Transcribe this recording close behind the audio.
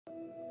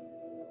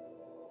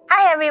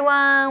Hi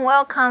everyone,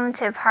 welcome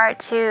to part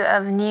 2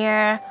 of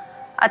NieR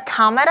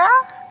Automata.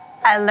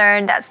 I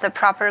learned that's the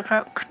proper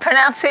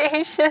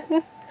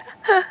pronunciation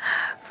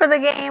for the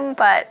game,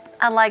 but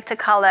I like to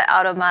call it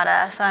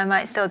Automata, so I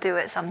might still do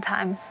it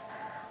sometimes.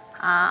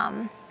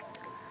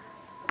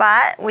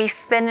 But we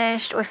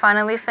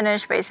finally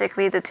finished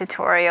basically the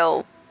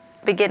tutorial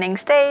beginning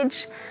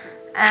stage,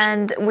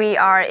 and we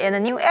are in a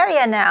new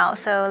area now,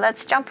 so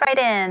let's jump right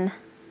in.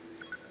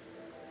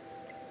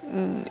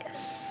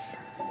 Yes.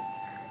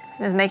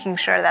 Just making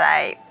sure that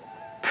I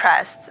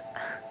pressed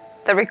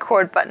the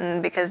record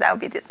button because that would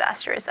be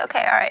disastrous. Okay,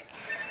 alright.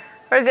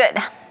 We're good.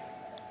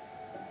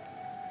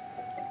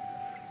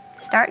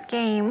 Start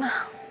game.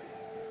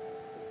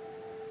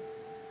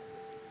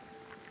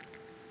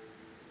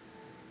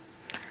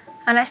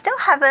 And I still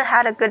haven't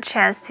had a good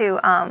chance to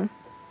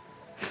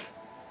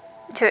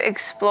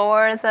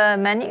explore the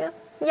menu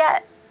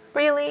yet,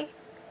 really.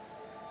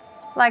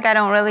 Like, I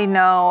don't really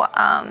know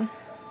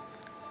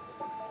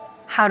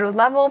how to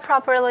level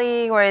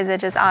properly, or is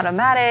it just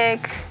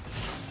automatic?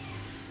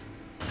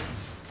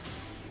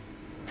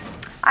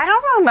 I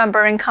don't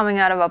remember coming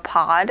out of a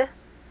pod,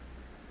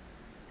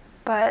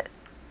 but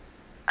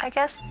I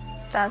guess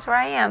that's where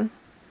I am.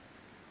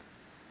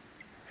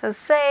 So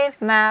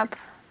save, map,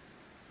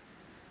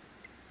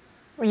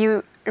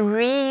 you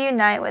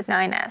reunite with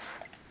 9S.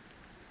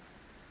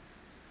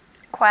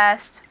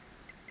 Quest,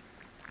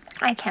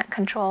 I can't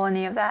control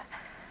any of that.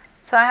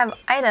 So I have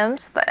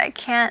items, but I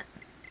can't.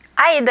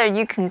 Either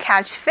you can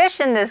catch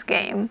fish in this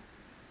game.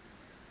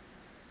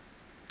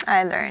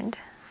 I learned.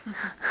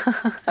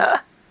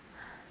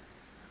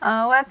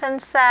 Weapon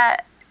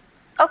set.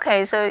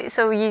 Okay,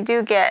 so you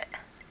do get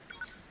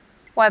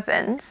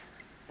weapons,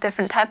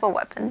 different type of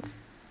weapons.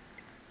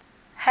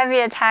 Heavy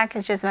attack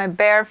is just my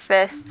bare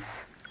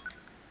fists.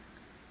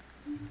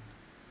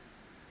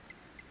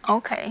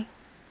 Okay.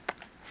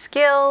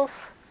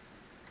 Skills.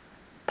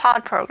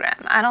 Pod program.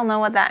 I don't know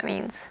what that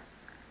means.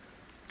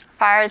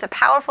 Fires a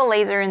powerful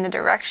laser in the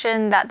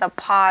direction that the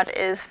pod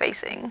is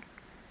facing.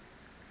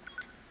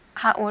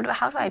 How do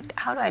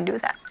I do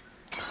that?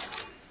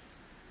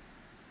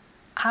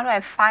 How do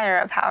I fire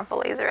a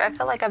powerful laser? I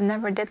feel like I've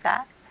never did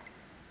that.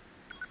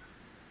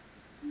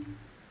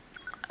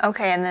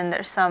 Okay, and then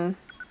there's some.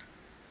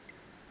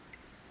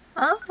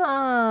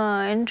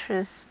 Oh,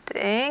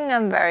 interesting.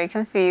 I'm very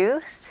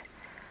confused,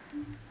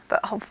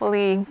 but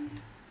hopefully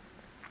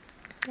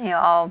it'll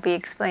all be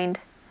explained.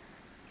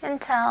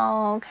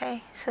 Intel,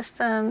 okay,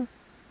 system.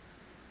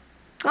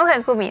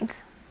 Okay, cool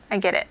beans. I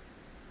get it.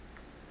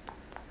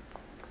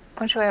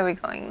 Which way are we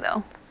going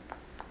though?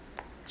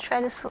 Let's try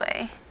this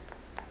way.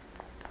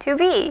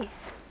 2B.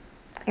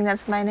 I think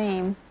that's my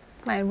name.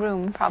 My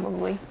room,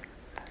 probably.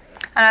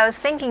 And I was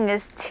thinking,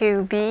 is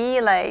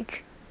 2B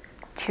like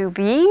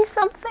 2B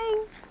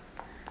something?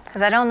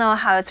 Because I don't know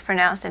how it's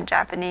pronounced in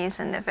Japanese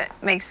and if it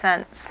makes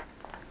sense.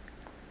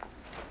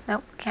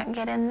 Nope, can't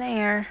get in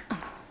there.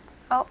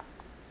 Oh.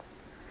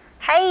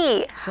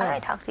 Hey! So, how do I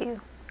talk to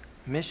you?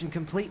 Mission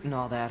complete and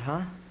all that,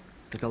 huh?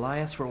 The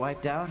Goliaths were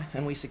wiped out,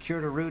 and we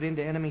secured a route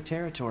into enemy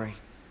territory.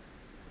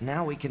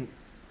 Now we can...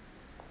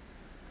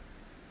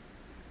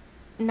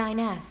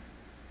 9S.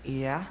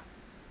 Yeah?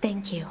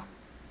 Thank you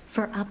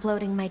for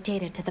uploading my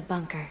data to the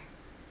bunker.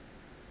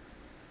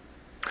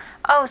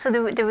 Oh, so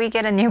do we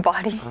get a new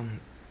body?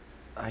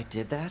 I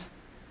did that?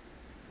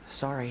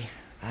 Sorry,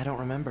 I don't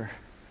remember.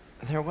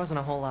 There wasn't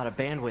a whole lot of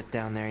bandwidth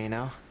down there, you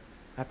know?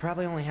 I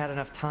probably only had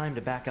enough time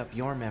to back up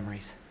your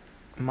memories.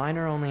 Mine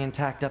are only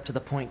intact up to the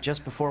point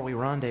just before we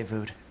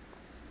rendezvoused.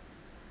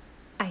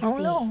 I Oh,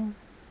 see. no.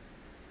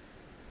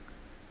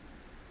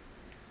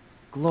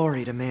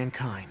 Glory to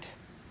mankind.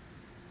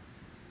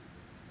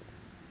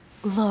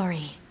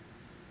 Glory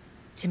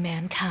to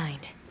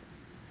mankind.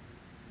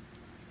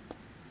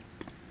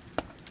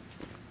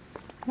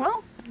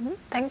 Well,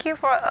 thank you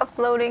for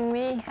uploading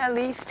me, at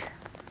least.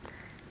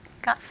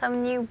 Got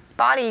some new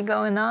body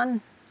going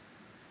on.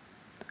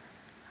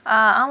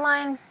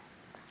 Online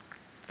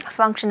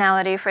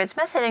functionality for its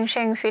messaging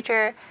sharing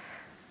feature.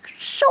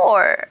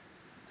 Sure.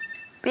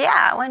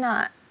 Yeah, why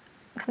not?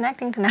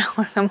 Connecting to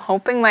network. I'm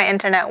hoping my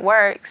internet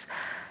works.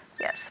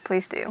 Yes,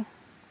 please do.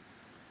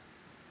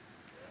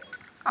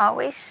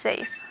 Always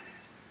safe.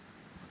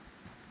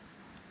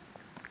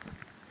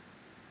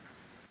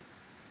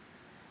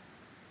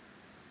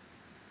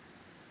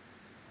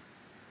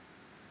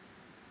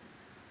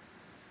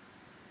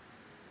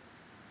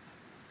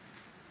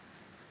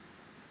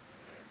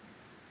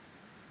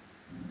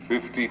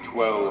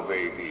 (5012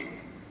 AD).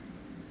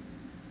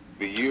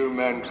 The year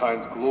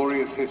mankind's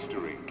glorious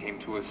history came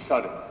to a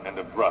sudden and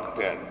abrupt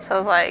end. So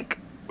it's like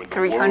When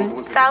the world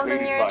was 300,000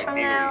 invaded years by from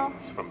now.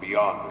 aliens from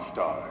beyond the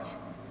stars.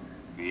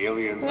 The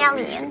aliens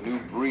unleashed a Aliens. new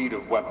breed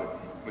of weapon,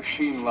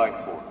 machine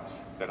life forms,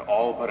 that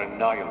all but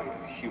annihilated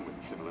human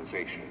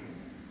civilization.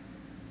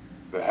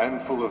 The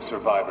handful of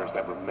survivors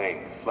that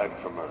remained fled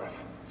from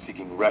Earth,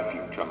 seeking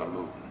refuge on the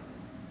moon.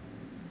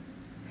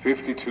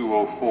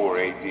 5204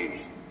 AD.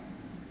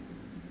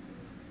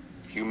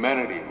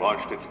 Humanity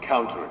launched its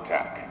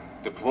counterattack,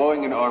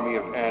 deploying an army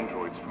of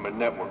androids from a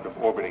network of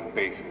orbiting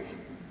bases.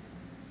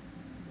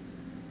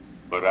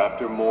 But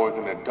after more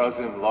than a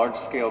dozen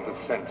large-scale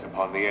descents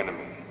upon the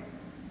enemy,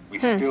 we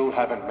still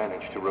haven't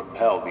managed to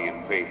repel the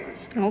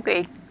invaders.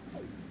 Okay.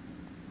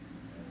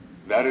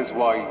 That is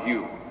why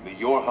you, the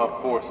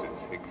Yorha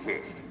forces,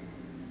 exist.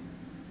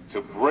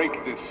 To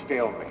break this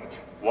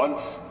stalemate,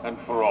 once and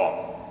for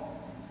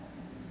all.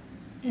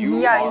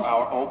 You are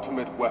our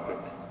ultimate weapon,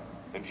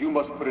 and you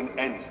must put an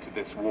end to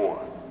this war.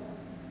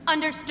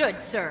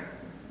 Understood, sir.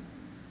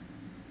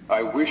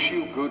 I wish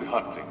you good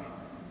hunting.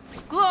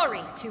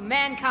 Glory to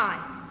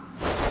mankind.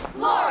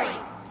 Glory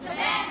to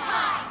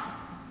mankind.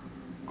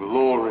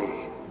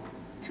 Glory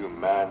to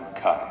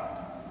mankind.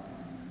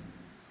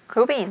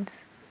 Cool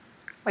beans.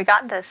 We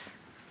got this.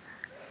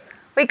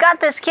 We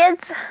got this,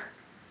 kids.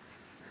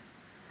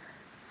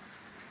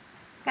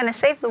 Gonna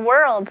save the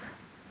world,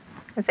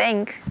 I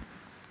think.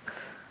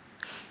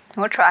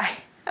 We'll try.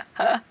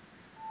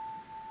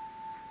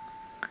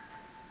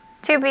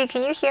 2B,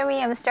 can you hear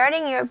me? I'm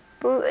starting your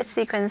boot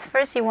sequence.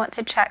 First, you want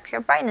to check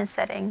your brightness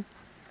setting.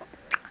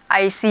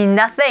 I see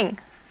nothing.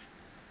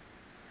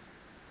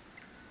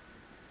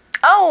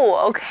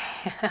 Oh,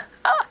 okay.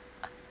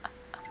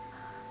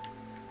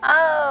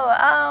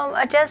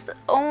 Adjust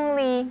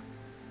only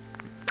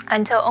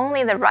until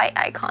only the right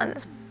icon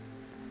is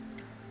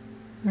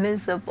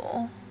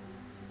visible.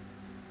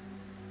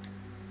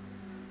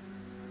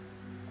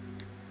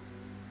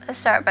 Let's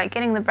start by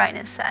getting the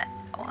brightness set.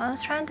 What I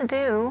was trying to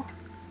do.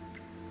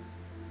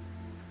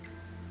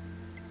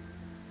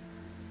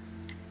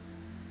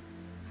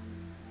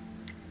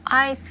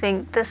 I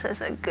think this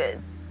is a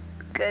good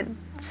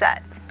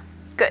set.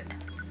 Good.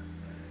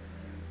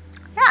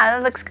 Yeah,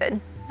 that looks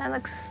good. That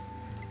looks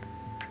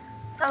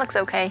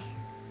okay.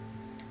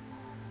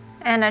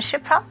 And I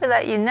should probably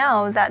let you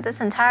know that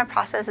this entire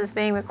process is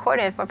being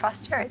recorded for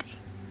posterity.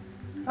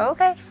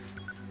 Okay.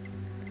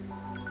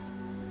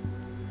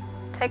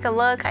 Take a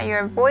look at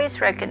your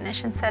voice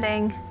recognition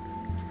setting.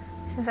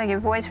 Seems like your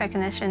voice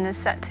recognition is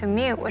set to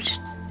mute, which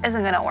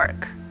isn't gonna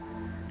work.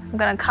 I'm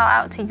gonna call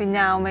out to you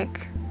now,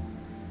 make...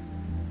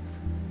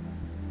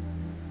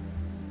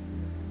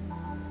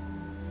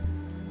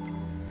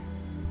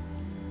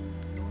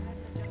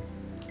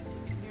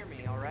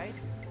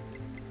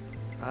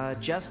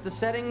 Adjust the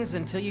settings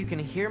until you can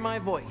hear my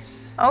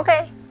voice.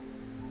 Okay.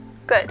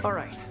 Good.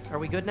 Alright, are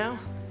we good now?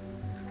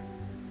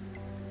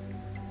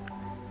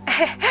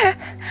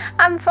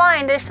 I'm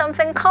fine. There's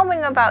something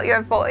calming about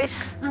your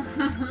voice.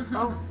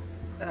 Oh.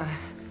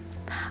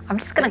 I'm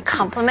just gonna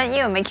compliment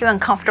you and make you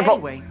uncomfortable.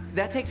 Anyway,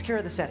 that takes care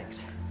of the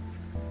settings.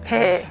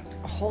 Hey.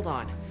 Hold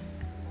on.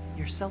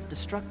 Your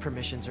self-destruct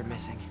permissions are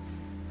missing.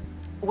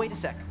 Wait a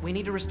sec. We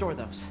need to restore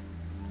those.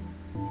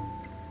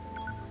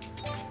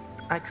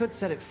 I could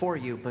set it for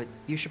you, but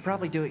you should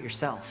probably do it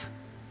yourself.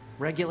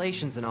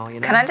 Regulations and all, you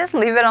know? Can I just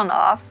leave it on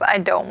off? I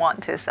don't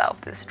want to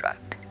self-destruct.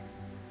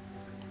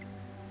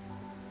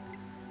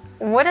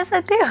 What does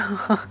it do?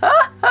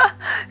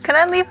 Can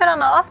I leave it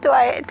on off? Do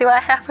I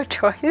have a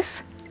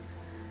choice?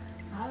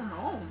 I don't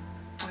know.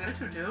 I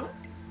guess you do.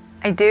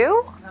 I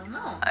do? I don't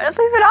know. I'll just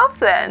leave it off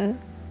then.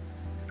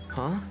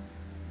 Huh?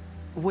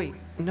 Wait,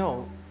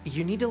 no.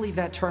 You need to leave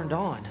that turned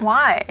on.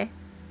 Why?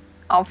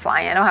 Oh,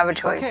 fine. I don't have a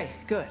choice. Okay,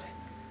 good.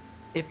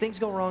 If things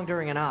go wrong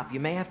during an op, you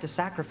may have to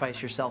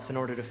sacrifice yourself in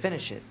order to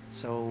finish it.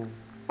 So,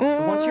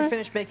 once you're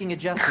finished making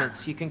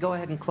adjustments, you can go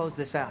ahead and close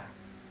this out.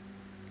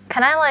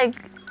 Can I, like...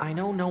 I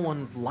know no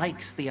one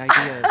likes the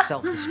idea of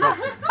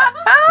self-destructing,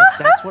 but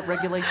that's what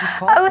regulations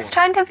call for. I was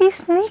trying to be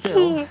sneaky.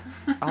 Still,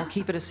 I'll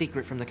keep it a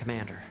secret from the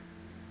commander.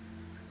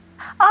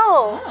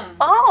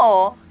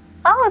 Oh,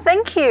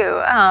 thank you.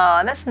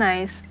 Oh, that's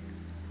nice.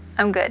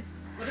 I'm good.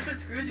 What if it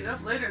screws you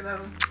up later,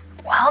 though?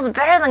 Well, it's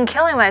better than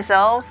killing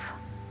myself.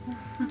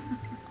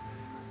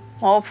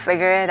 We'll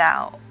figure it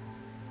out.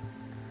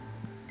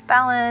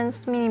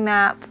 Balanced,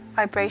 mini-map,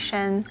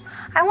 vibration.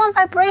 I want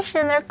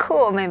vibration, they're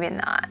cool. Maybe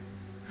not.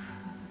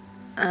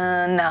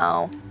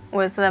 No.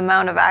 With the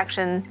amount of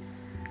action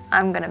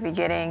I'm gonna be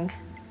getting.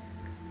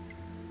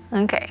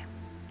 Okay.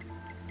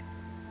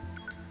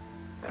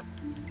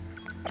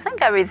 I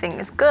think everything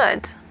is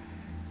good.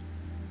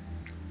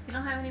 You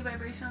don't have any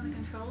vibration on the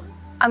controller?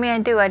 I mean, I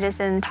do, I just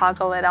didn't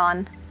toggle it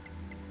on.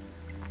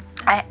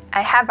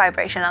 I have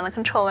vibration on the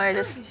controller, I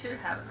just... You should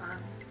have it on.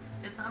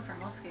 It's on for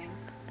most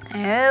games.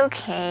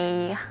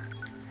 Okay.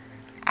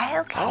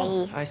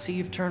 Oh, I see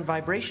you've turned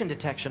vibration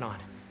detection on.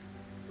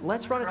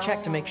 Let's run a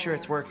check to make sure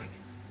it's working.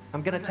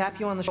 I'm gonna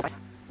tap you on the shoulder.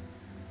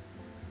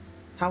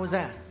 How was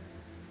that?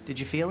 Did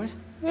you feel it?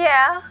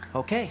 Yeah.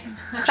 Okay,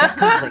 check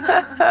complete.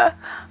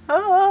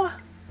 Oh.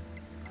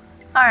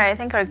 Alright, I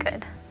think we're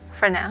good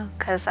for now,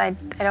 because I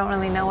don't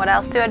really know what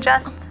else to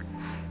adjust.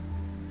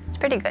 It's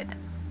pretty good.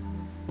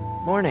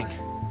 Morning.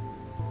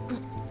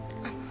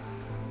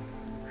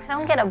 I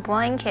don't get a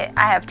blanket.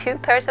 I have 2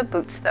 pairs of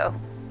boots, though.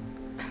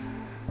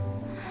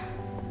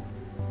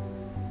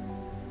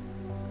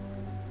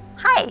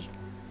 Hi.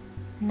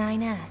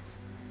 9S.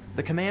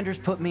 The commander's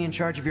put me in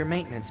charge of your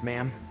maintenance,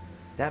 ma'am.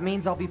 That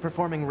means I'll be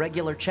performing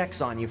regular checks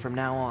on you from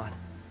now on.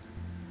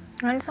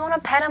 I just want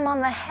to pet him on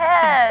the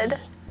head.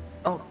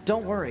 Oh,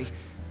 don't worry.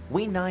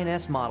 We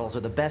 9S models are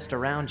the best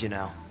around, you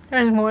know.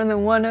 There's more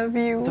than one of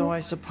you. Though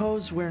I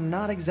suppose we're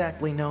not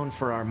exactly known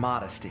for our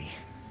modesty.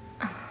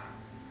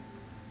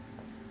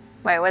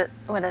 Wait, what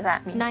does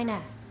that mean?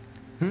 9S.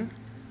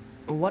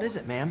 What is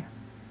it, ma'am?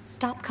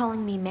 Stop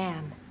calling me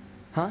ma'am.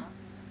 Huh?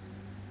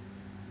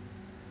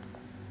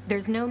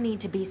 There's no need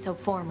to be so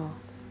formal.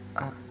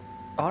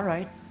 All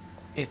right.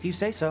 If you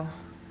say so.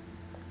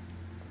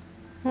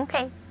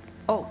 Okay.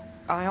 Oh,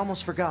 I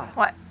almost forgot.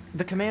 What?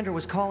 The commander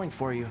was calling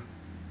for you.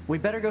 We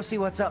better go see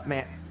what's up,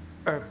 man.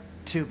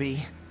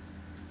 2B.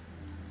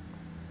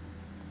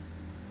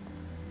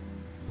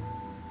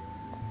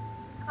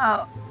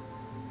 Oh.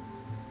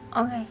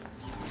 Okay.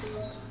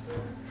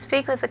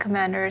 Speak with the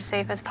commander as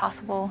safe as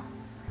possible.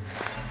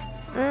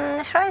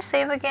 Should I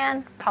save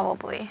again?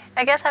 Probably.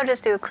 I guess I'll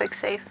just do a quick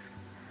save.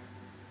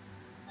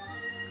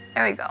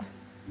 There we go.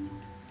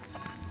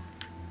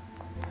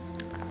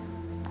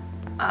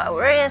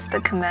 Where is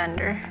the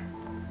commander?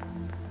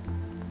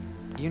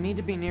 You need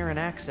to be near an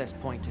access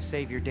point to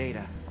save your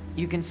data.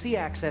 You can see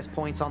access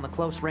points on the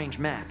close-range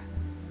map.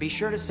 Be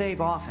sure to save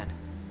often.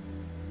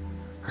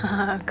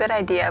 Good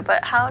idea,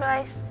 but how do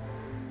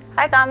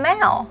I got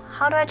mail.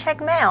 How do I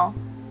check mail?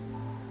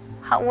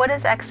 What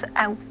is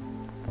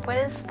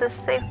the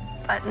save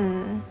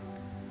button?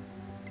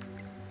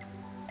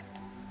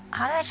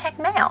 How do I check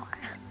mail?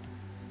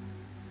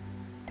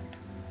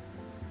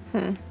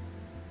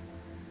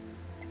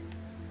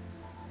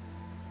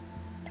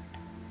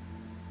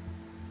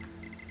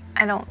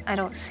 I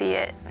don't see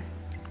it.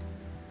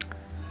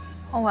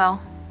 Oh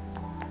well.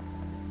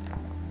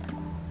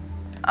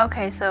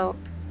 Okay, so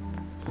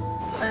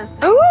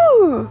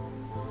ooh!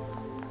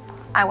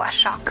 I was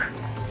shocked.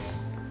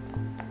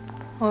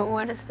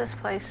 What is this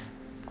place?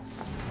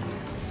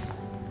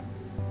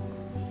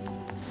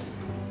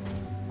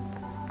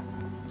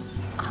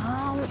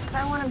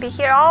 I want to be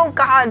here. Oh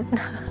God!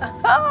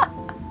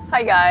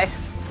 Hi guys.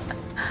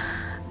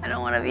 I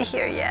don't want to be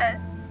here yet.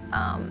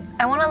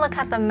 I want to look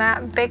at the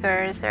map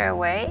bigger. Is there a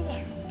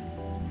way?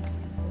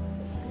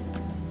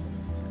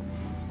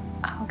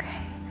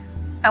 Okay.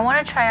 I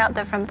want to try out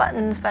different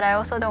buttons, but I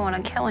also don't want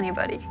to kill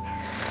anybody.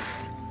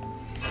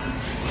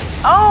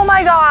 Oh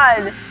my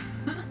God!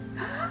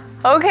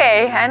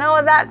 Okay, I know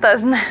what that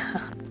does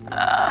now.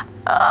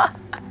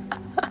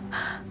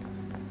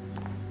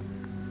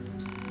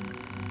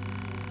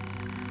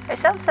 I'm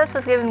so obsessed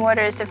with giving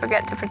orders to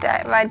forget to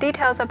provide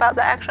details about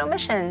the actual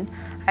mission.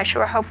 I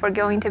sure hope we're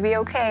going to be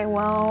okay.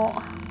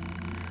 Well,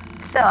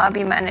 still I'll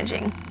be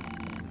managing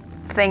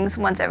things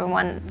once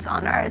everyone's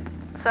on Earth.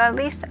 So at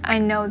least I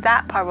know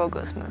that part will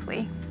go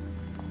smoothly.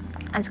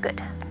 That's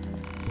good.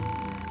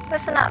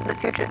 Listen up, the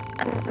future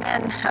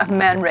of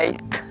man race.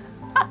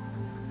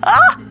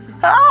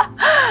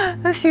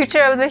 The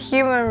future of the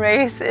human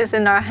race is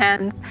in our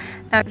hands.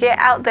 Now get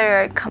out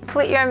there,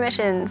 complete your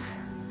missions.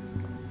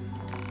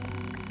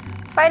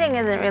 Fighting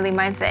isn't really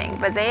my thing,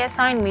 but they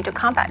assigned me to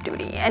combat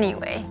duty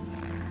anyway.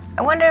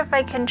 I wonder if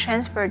I can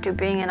transfer to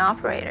being an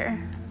operator.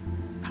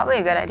 Probably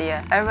a good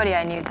idea. Everybody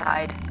I knew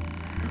died.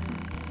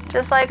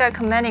 Just like our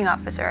commanding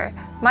officer,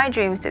 my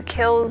dream is to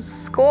kill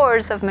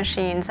scores of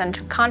machines and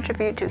to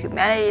contribute to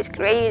humanity's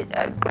great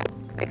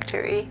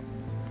victory.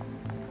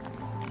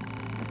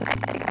 It's nice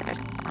that you guys are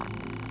so strong.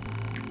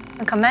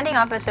 The commanding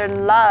officer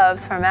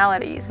loves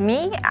formalities.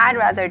 Me, I'd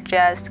rather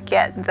just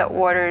get the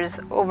orders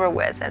over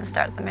with and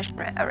start the mission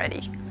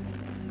already.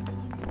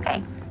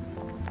 Okay.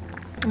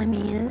 I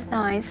mean, it's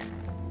nice.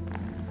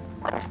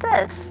 What is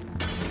this?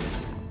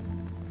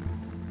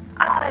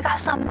 Oh, I got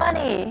some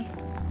money.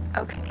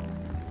 Okay.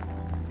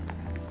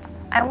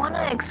 I want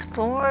to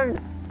explore.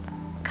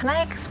 Can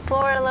I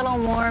explore a little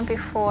more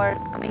before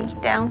coming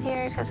down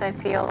here? Because I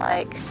feel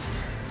like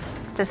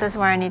this is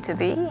where I need to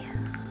be.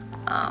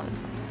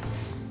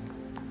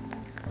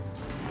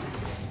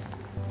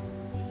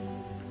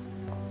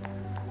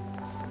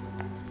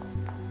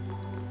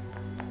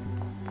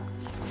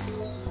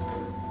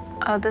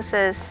 Oh, this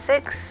is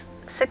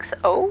 660?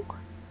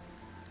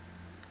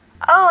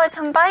 Oh, I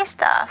can buy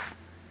stuff.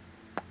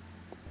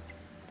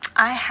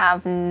 I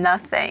have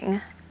nothing.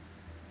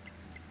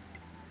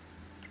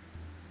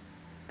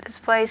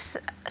 Display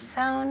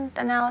sound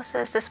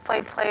analysis,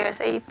 display player's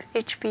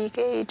HP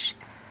gauge.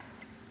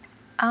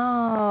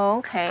 Oh,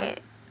 okay.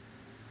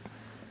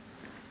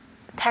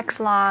 Text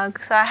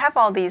log. So I have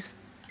all these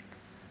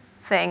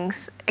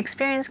things.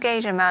 Experience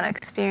gauge, amount of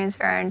experience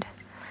earned.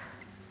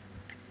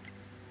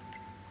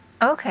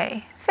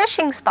 Okay,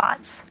 fishing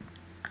spots.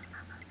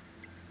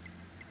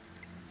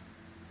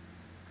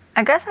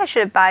 I guess I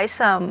should buy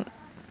some.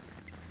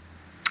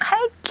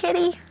 Hi,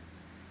 kitty.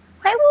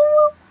 Hey, woo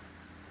woo.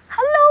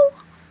 Hello.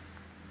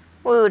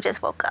 Woo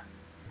just woke up.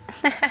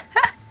 I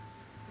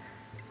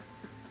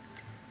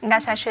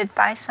guess I should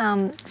buy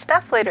some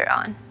stuff later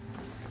on.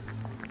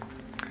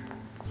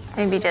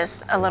 Maybe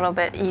just a little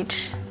bit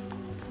each.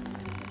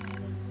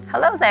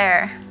 Hello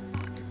there.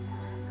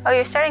 Oh,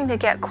 you're starting to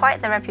get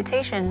quite the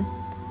reputation.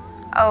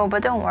 Oh,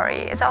 but don't worry,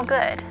 it's all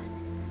good.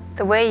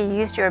 The way you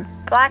used your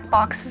black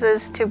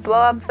boxes to blow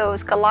up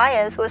those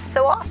Goliaths was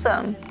so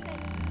awesome.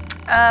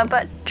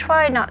 But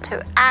try not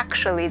to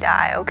actually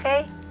die,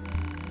 okay?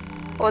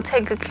 We'll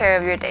take good care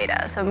of your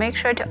data, so make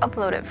sure to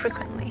upload it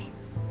frequently.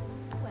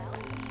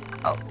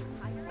 Oh,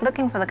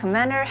 looking for the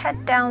commander,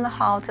 head down the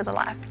hall to the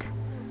left.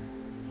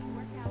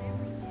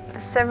 The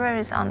server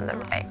is on the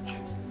right.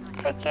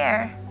 Take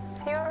care.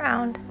 See you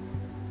around.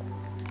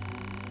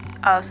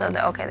 Oh, so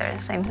okay, they're the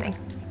same thing.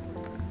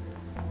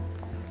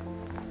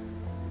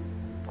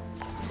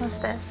 What's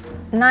this?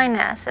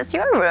 9S, it's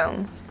your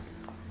room.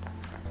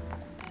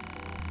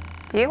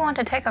 Do you want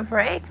to take a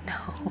break?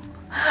 No.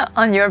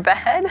 On your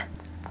bed?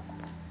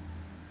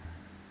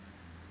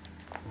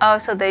 Oh,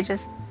 so they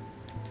just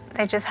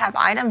have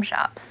item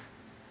shops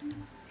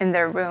in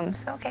their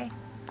rooms. Okay.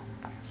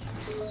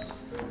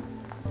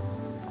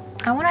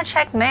 I want to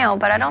check mail,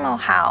 but I don't know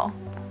how.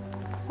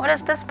 What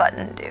does this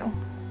button do?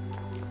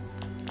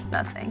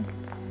 Nothing.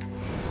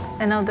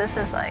 I know this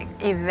is like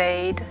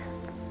evade.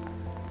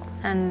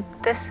 And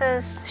this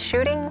is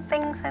shooting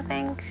things, I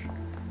think.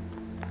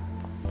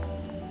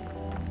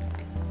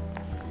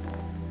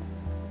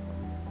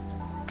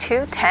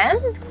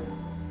 $210?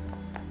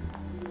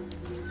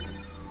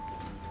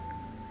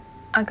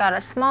 I got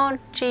a small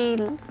G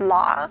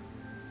lock.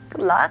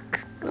 Luck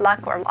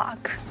or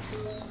lock.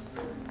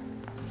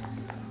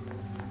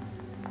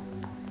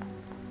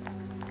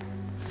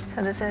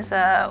 So this is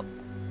a,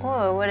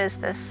 whoa, what is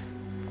this?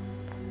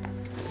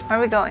 Where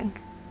are we going?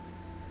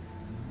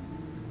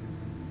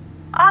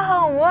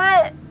 Oh,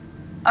 what?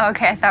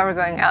 Okay, I thought we were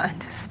going out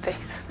into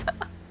space.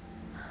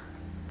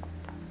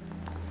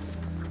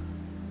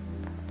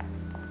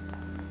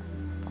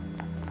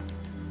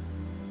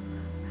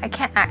 I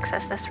can't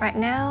access this right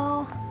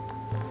now.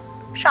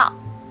 Shop.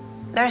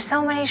 There's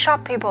so many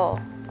shop people.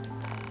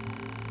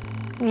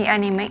 Need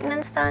any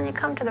maintenance done? You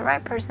come to the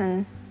right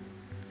person.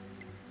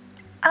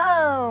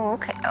 Oh,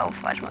 okay. Oh,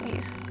 fudge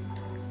monkeys.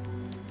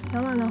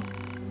 No.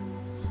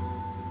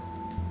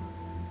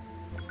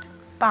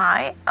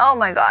 Buy. Oh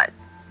my god.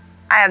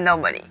 I have no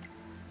money.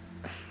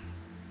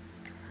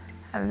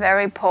 I'm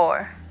very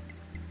poor.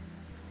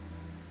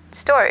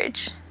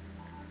 Storage.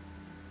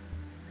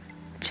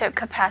 Chip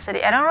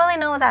capacity. I don't really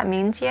know what that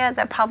means yet.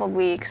 That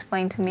probably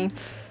explained to me.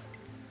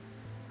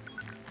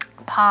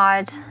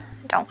 Pod.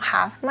 Don't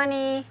have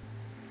money.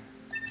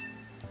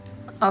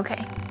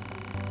 Okay.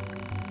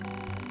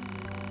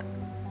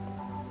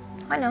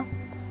 I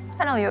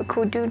know you're a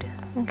cool dude.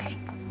 Okay.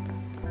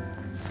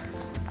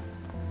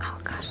 Oh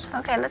gosh.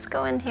 Okay, let's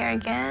go in here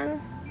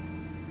again.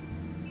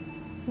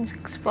 Just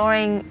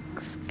exploring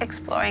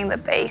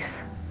the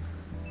base.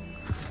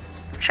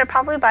 Should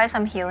probably buy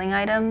some healing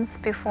items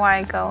before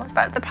I go,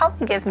 but they'll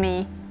probably give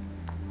me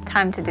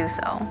time to do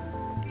so.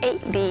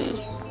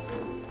 8B.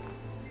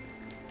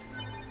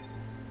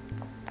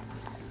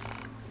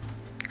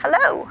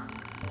 Hello!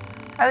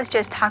 I was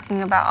just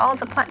talking about all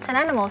the plants and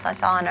animals I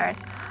saw on Earth.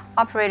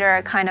 Operator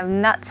are kind of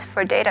nuts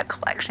for data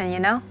collection, you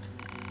know?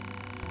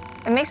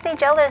 It makes me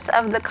jealous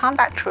of the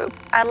combat troop.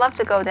 I'd love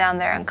to go down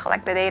there and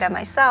collect the data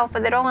myself,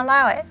 but they don't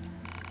allow it.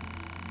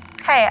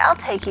 Hey, I'll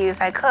take you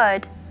if I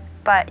could,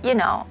 but you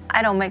know,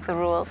 I don't make the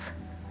rules.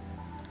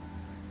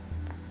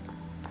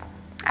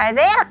 Are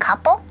they a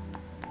couple?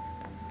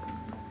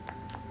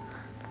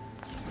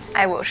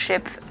 I will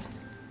ship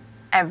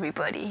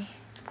everybody,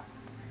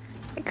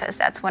 because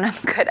that's what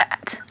I'm good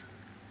at.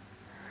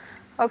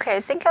 Okay,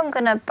 I think I'm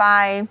gonna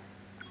buy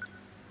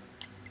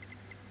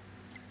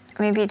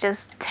maybe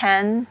just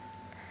 10.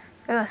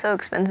 Ugh, so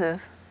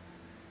expensive.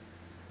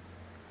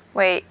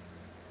 Wait.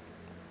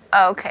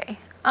 Oh, okay.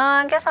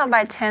 I guess I'll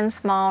buy 10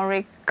 small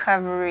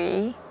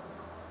recovery.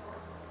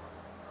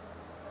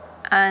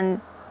 And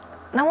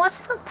now what's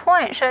the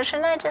point?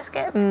 Shouldn't I just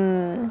get...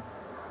 I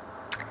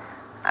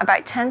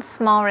buy 10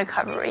 small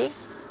recovery.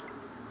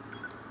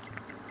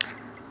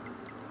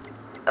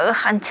 Ugh,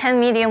 and 10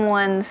 medium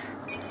ones.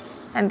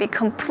 And be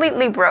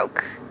completely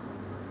broke.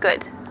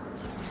 Good.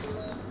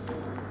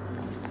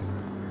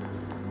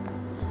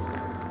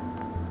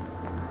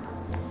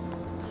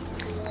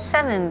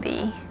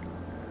 $7B.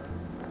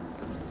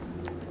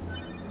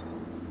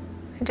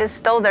 I just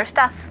stole their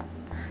stuff.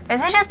 Is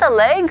it just a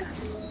leg?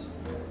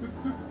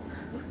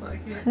 Looks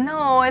like it.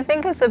 No, I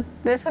think is it?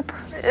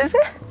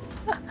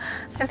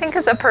 I think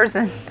it's a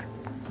person.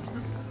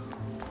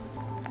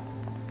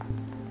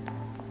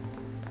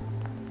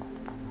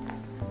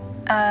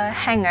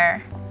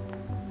 Hangar.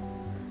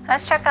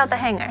 Let's check out the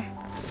hangar.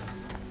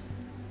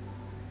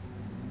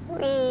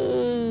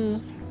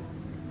 Whee!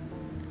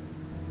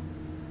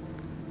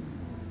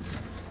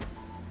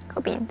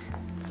 Go beans.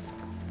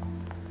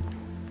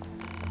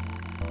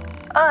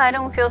 Oh, I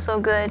don't feel so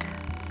good.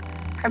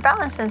 Her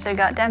balance sensor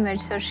got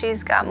damaged, so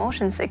she's got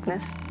motion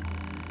sickness.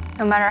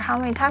 No matter how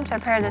many times I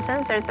pair the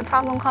sensors, the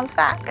problem comes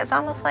back. It's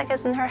almost like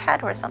it's in her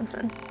head or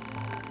something.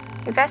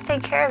 You guys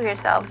take care of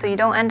yourselves so you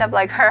don't end up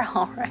like her,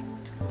 alright?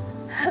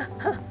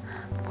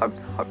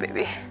 Poor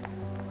baby.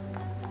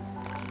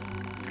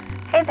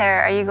 Hey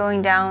there, are you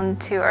going down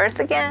to Earth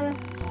again?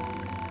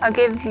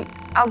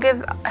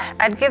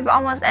 I'd give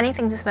almost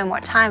anything to spend more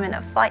time in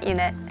a flight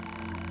unit.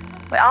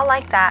 We all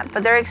like that,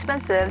 but they're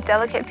expensive,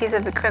 delicate piece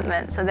of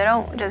equipment, so they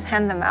don't just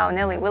hand them out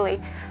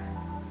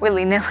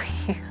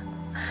willy-nilly.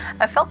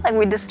 I felt like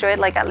we destroyed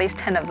like at least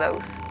 10 of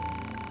those.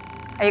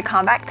 Are you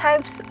combat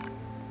types?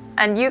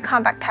 And you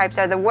combat types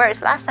are the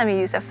worst. Last time you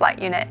used a flight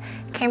unit,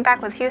 it came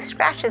back with huge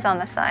scratches on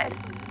the side.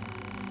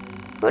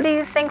 Who do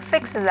you think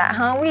fixes that,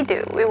 huh? We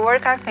do. We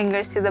work our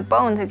fingers to the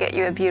bone to get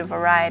you a beautiful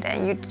ride,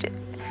 and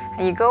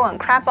you go and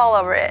crap all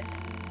over it.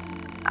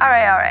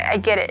 Alright, I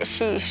get it.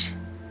 Sheesh.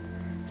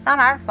 It's not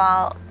our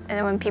fault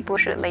when people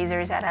shoot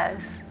lasers at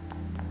us.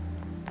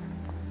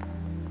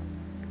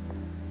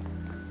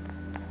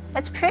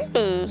 It's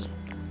pretty.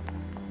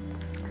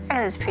 Look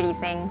at this pretty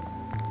thing.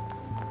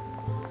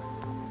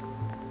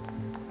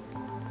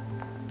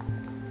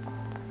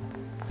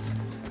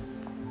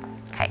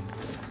 Okay.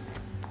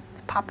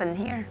 Let's pop in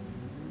here.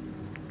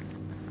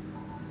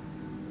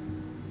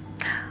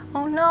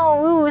 Oh no,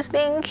 Wu's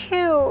being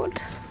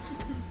cute.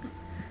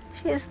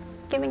 She's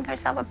giving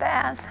herself a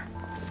bath.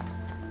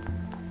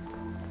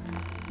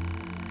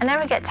 I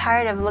never get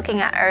tired of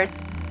looking at Earth.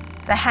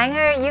 The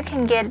hangar, you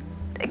can get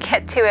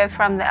to it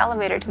from the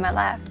elevator to my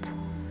left.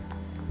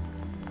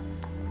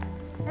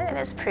 It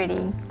is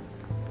pretty.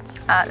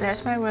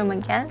 There's my room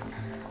again.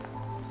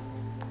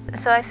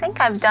 So I think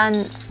I've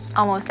done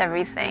almost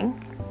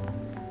everything.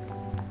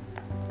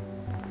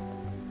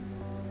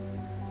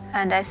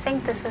 And I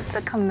think this is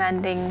the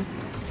commanding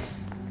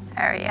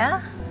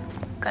area.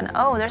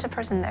 Oh, there's a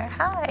person there.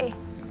 Hi.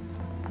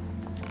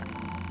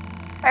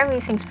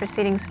 Everything's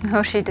proceeding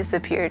smooth. She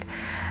disappeared.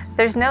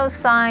 There's no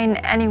sign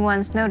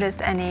anyone's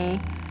noticed any.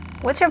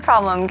 What's your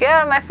problem? Get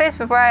out of my face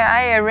before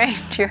I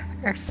arrange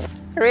yours.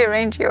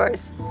 Rearrange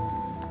yours.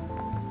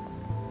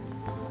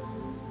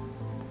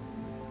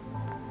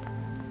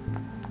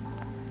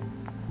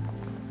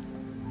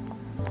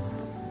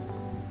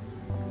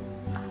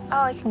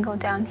 Oh, I can go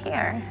down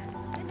here.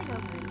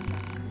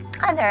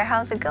 Hi there,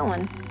 how's it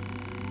going?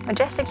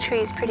 Majestic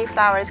trees, pretty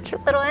flowers,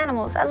 cute little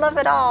animals. I love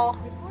it all.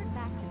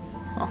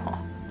 Oh.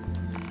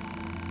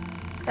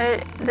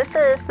 This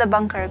is the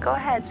bunker. Go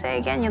ahead, say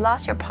again. You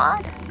lost your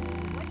pod?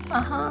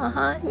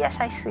 Yes,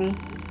 I see.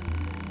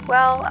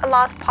 Well, a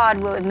lost pod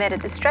will emit a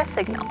distress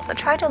signal, so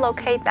try to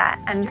locate that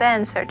and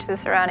then search the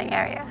surrounding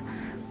area.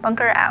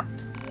 Bunker out.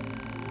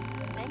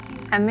 Thank you.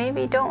 And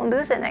maybe don't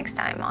lose it next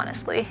time,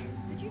 honestly.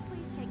 Could you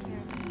please take care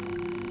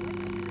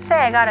of this? Say,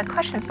 I got a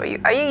question for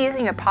you. Are you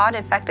using your pod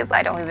effectively?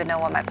 I don't even know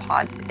what my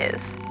pod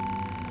is.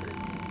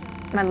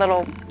 My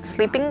little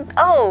sleeping...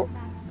 Oh!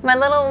 My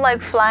little,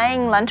 like,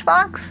 flying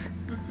lunchbox?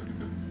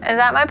 Is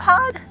that my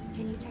pod?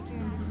 Can you take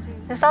care of this too?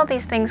 There's all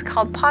these things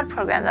called pod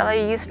programs that let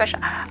you use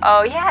special...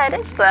 Oh, yeah, it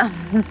is them.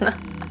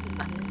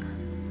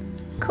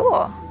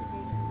 Cool.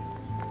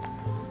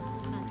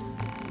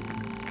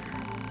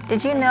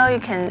 Did you know you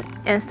can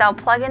install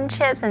plug-in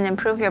chips and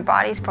improve your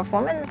body's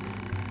performance?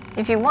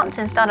 If you want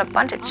to install a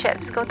bunch of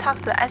chips, go talk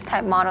to the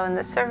S-Type model in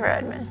the server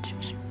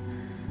administration.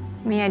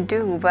 Me, I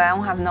do, but I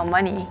don't have no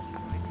money.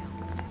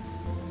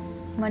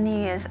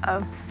 Money is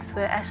of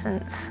the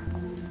essence.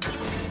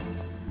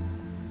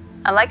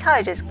 I like how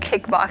I just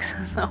kick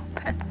boxes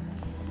open.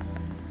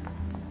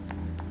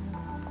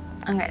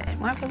 Okay, there's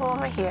more people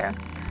over here.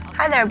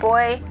 Hi there,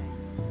 boy.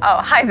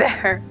 Oh, hi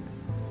there.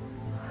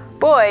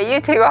 Boy,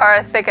 you two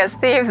are thick as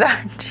thieves,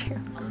 aren't you?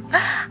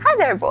 Hi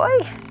there, boy.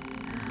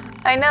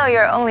 I know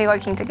you're only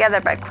working together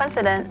by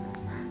coincidence,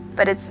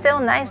 but it's still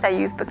nice that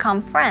you've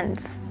become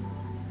friends.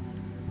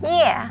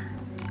 Yeah.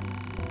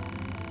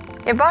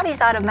 Your bodies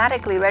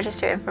automatically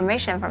register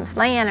information from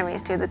slain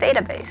enemies to the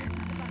database.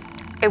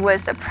 It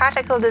was a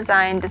practical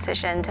design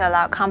decision to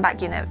allow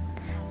combat unit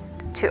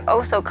to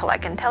also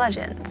collect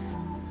intelligence.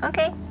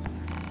 Okay.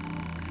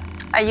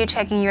 Are you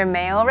checking your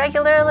mail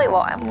regularly?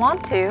 Well, I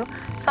want to.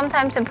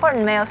 Sometimes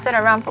important mail sit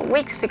around for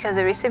weeks because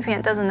the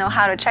recipient doesn't know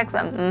how to check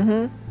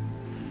them.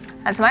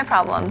 That's my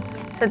problem.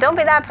 So don't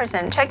be that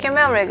person. Check your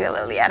mail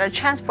regularly at a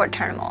transport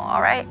terminal,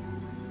 alright?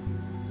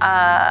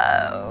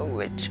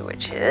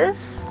 Which is?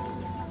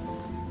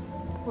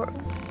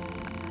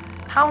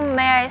 How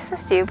may I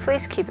assist you?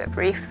 Please keep it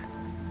brief.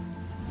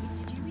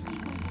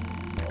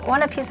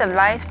 Want a piece of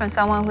advice from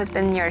someone who's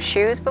been in your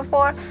shoes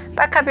before?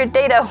 Back up your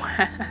data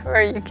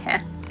wherever you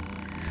can.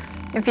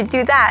 If you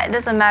do that, it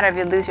doesn't matter if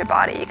you lose your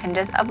body. You can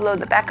just upload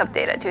the backup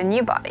data to a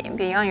new body and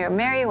be on your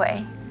merry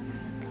way.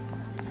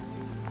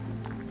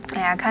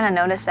 Yeah, I kind of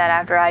noticed that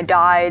after I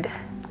died.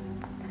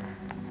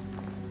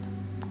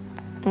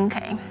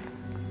 Okay.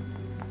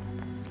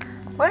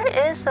 Where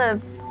is the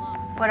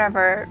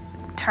whatever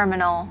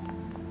terminal?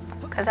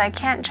 Because I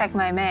can't check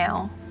my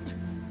mail.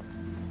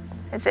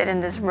 Is it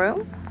in this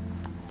room?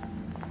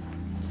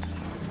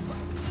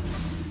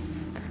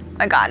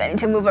 My God, I need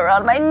to move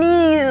around my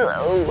knees.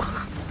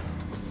 Oh.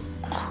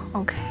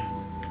 Okay.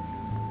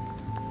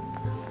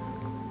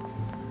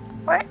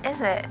 Where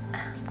is it?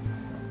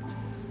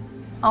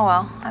 Oh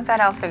well, I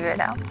bet I'll figure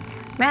it out.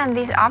 Man,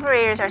 these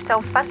operators are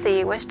so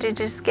fussy. Wish to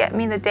just get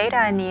me the data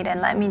I need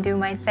and let me do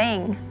my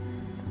thing.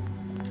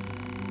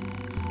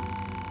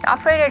 The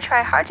operator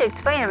tried hard to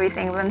explain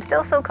everything, but I'm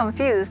still so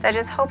confused. I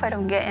just hope I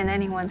don't get in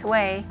anyone's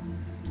way.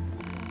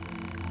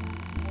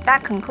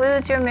 That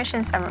concludes your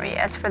mission summary.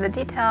 As for the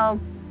detailed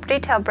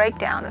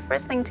breakdown, the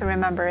first thing to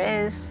remember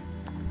is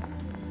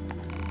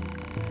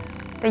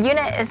the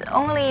unit was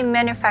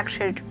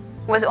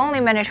only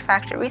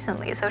manufactured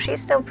recently, so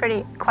she's still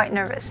quite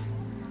nervous.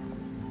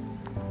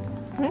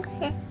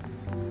 Okay.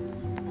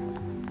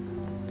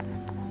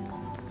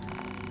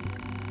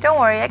 Don't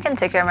worry, I can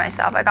take care of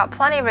myself. I got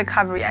plenty of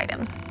recovery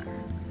items.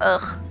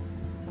 Ugh.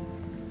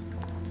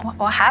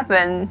 What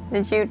happened?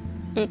 Did you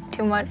eat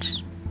too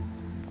much?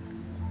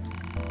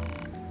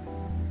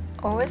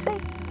 Or was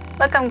it?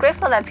 Look, I'm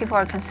grateful that people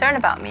are concerned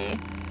about me,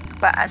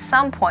 but at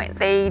some point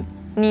they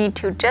need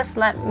to just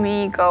let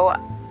me go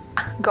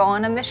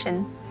on a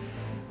mission.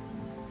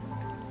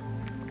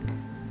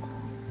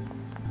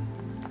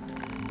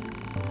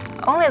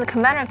 Only the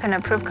commander can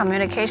approve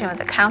communication with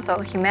the Council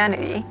of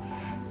Humanity.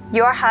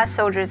 Your HUD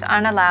soldiers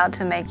aren't allowed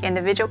to make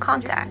individual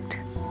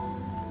contact.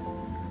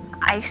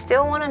 I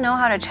still want to know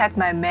how to check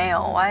my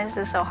mail. Why is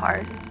this so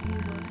hard?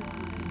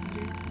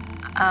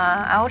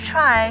 I will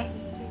try.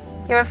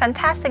 You were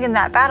fantastic in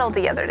that battle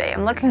the other day.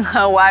 I'm looking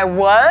how I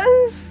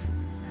was?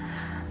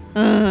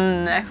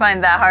 I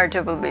find that hard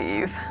to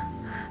believe.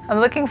 I'm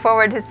looking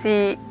forward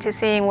to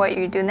seeing what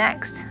you do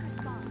next.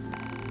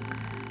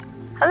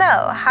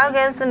 Hello, how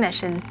goes the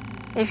mission?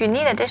 If you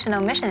need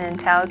additional mission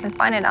intel, you can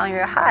find it on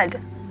your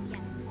HUD.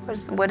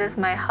 What is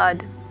my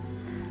HUD?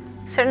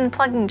 Certain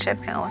plugging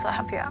chip can also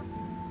help you out.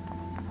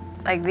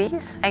 Like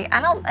these?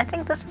 I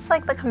think this is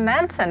like the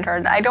command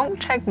center. I don't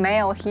check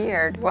mail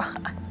here, do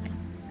I?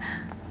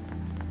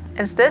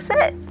 Is this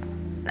it?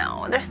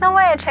 No, there's no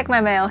way I check my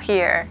mail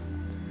here.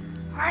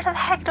 Where the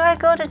heck do I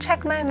go to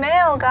check my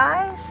mail,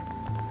 guys?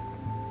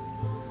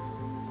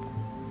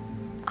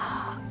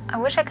 Oh, I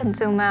wish I could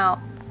zoom out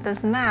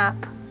this map.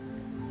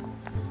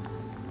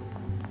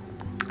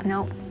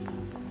 Nope.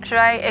 Should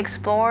I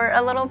explore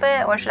a little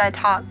bit, or should I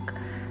talk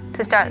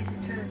to start?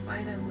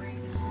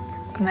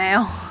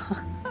 Mail.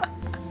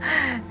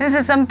 This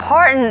is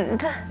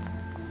important.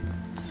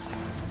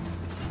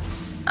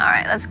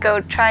 Alright, let's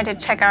go try to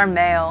check our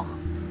mail.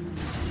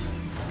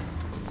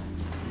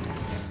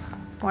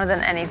 More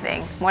than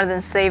anything. More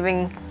than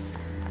saving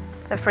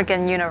the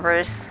freaking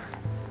universe.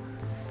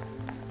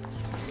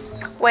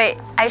 Wait,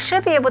 I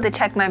should be able to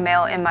check my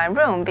mail in my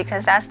room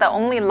because that's the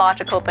only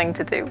logical thing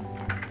to do.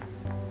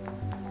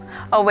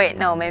 Oh wait,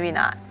 no, maybe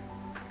not.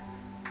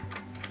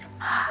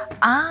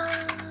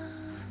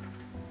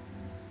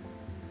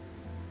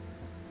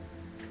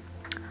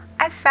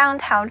 I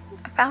found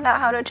out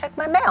how to check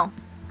my mail.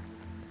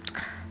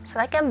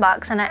 Select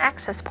inbox and an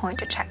access point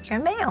to check your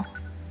mail.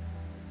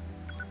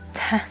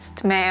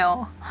 Test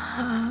mail.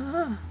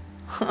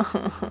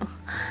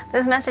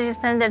 This message is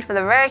intended for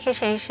the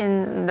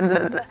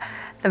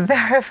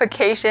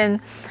verification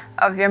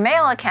of your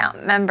mail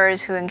account.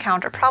 Members who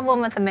encounter a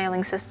problem with the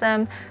mailing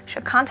system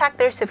should contact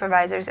their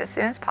supervisors as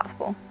soon as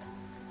possible.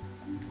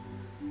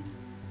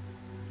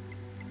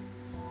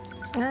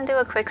 I'm gonna do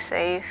a quick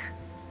save.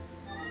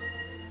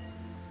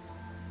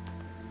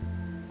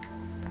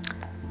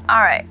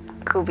 Alright,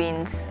 cool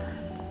beans.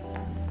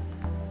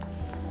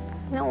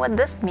 You know what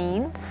this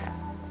means?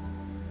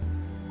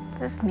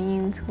 This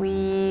means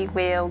we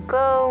will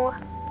go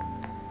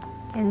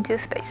into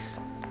space.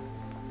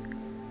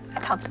 I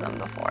talked to them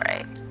before,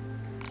 right?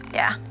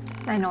 Yeah,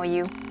 I know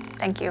you.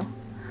 Thank you.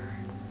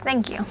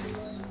 Thank you.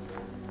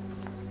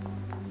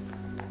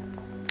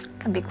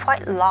 Can be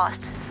quite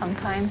lost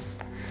sometimes.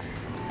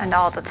 And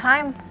all the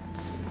time.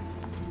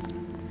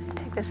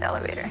 Take this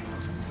elevator.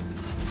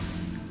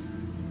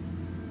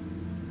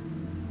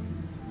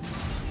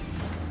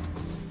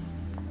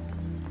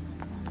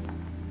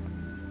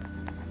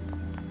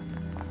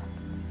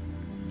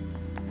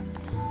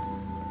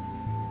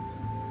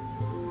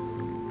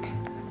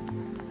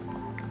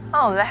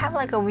 Oh, they have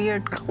like a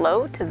weird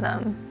glow to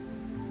them.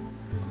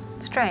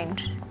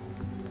 Strange.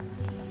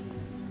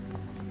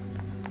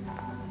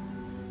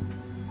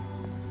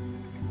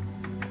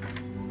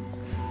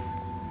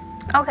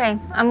 Okay,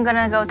 I'm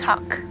gonna go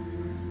talk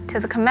to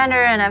the commander,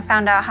 and I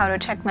found out how to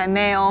check my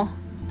mail.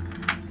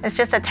 It's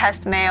just a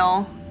test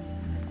mail.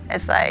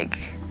 It's like,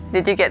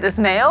 did you get this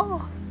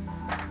mail?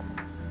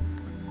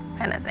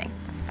 Kind of thing.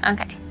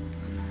 Okay.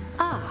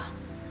 Ah,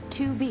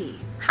 2B.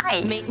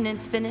 Hi.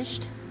 Maintenance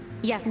finished?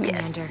 Yes,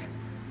 Commander.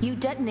 You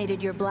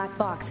detonated your black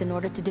box in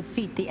order to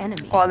defeat the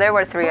enemy. Well, there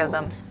were 3 of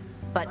them.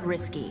 But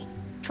risky.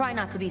 Try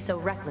not to be so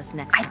reckless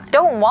next time. I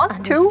don't want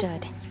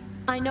Understood.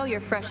 I know you're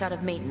fresh out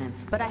of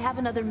maintenance, but I have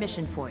another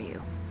mission for you.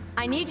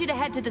 I need you to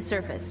head to the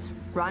surface,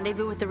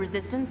 rendezvous with the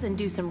Resistance, and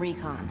do some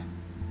recon.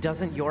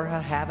 Doesn't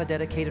Yorha have a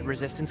dedicated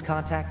Resistance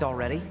contact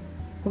already?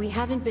 We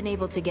haven't been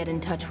able to get in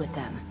touch with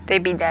them.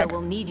 They'd be dead. So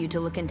we'll need you to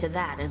look into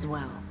that as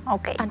well.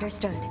 Okay.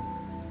 Understood.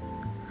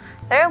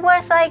 There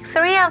was like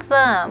 3 of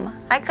them.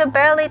 I could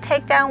barely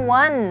take down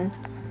 1.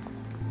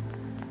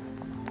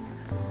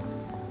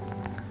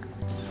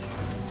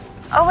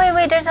 Oh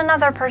wait, there's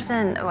another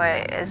person.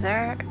 Wait, is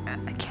there?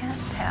 I can't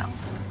tell.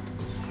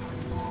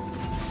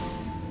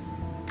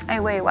 Hey,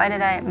 wait, why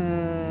did I...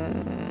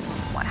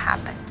 what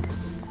happened?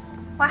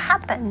 What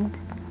happened?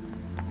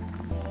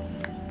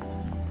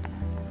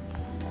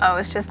 Oh,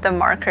 it's just the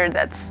marker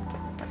that's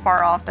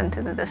far off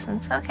into the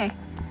distance. Okay.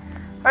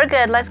 We're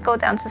good. Let's go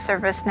down to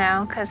surface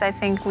now, because I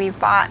think we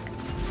bought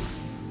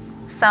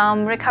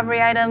some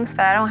recovery items,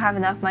 but I don't have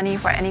enough money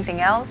for anything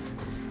else.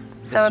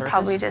 So I'll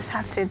probably just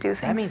have to do things.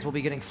 That means we'll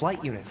be getting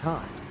flight units, huh?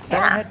 Yeah.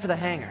 Better head for the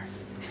hangar.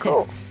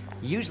 Cool.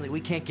 Usually we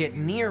can't get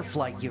near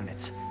flight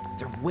units.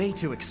 They're way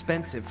too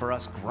expensive for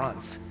us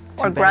grunts.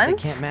 Or Too bad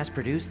grunts? they can't mass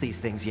produce these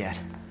things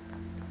yet.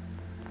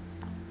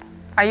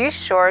 Are you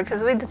sure?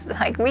 Because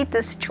we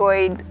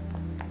destroyed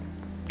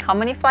how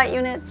many flight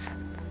units?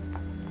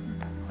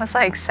 It was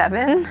like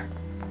 7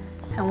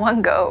 in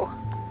one go.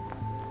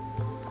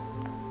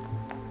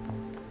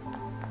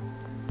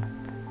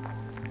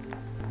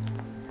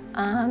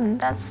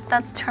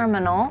 That's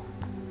terminal.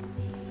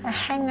 The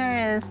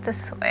hangar is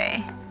this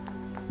way.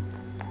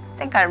 I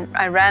think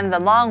I ran the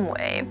long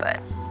way,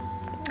 but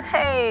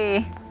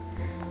hey,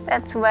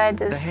 that's why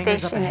the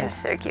hangar's up station ahead. is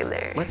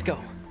circular. Let's go.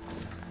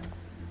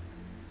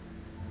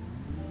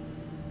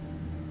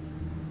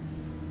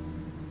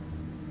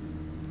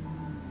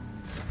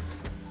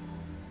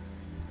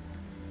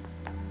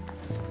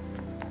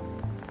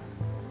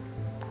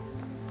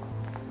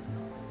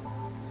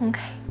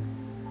 Okay.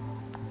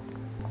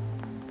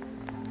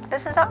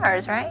 This is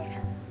ours, right?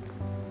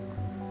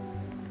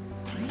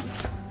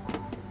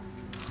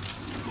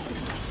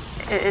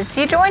 Is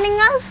he joining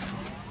us?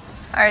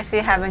 Or is he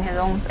having his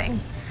own thing?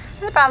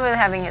 He's probably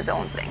having his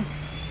own thing.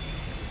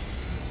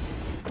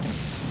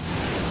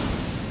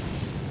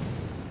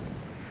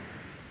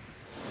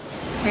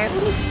 Here we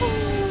go.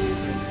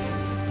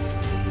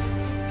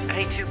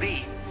 Hey,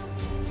 2B,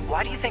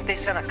 why do you think they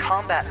sent a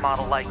combat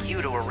model like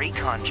you to a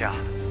recon job?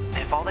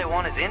 If all they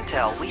want is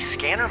intel, we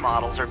scanner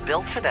models are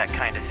built for that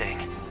kind of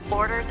thing.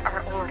 Orders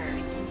are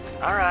orders.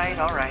 Alright,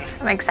 alright.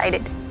 I'm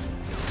excited.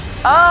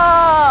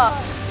 Oh!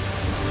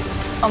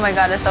 Oh my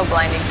god, it's so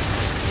blinding.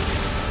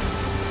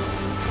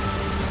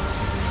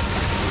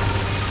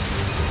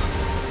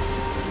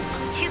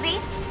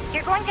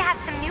 You're going to have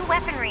some new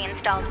weaponry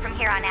installed from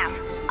here on out.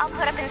 I'll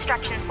put up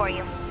instructions for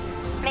you.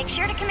 Make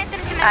sure to commit them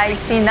to memory. I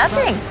see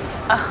nothing.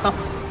 Oh.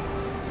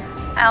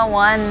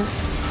 L1.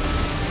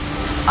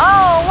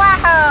 Oh,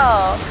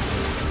 wow!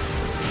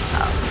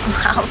 Oh,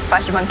 wow,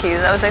 fudge monkeys.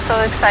 I was like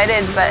so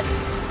excited, but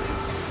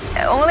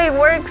it only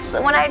works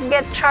when I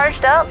get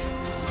charged up.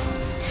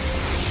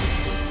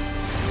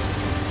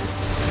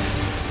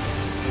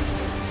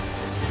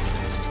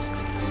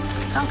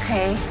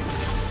 Okay.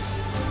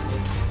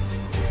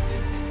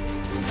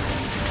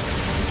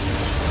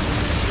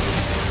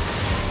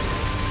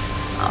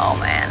 Oh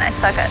man, I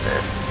suck at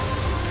this.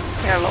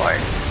 Dear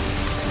Lord.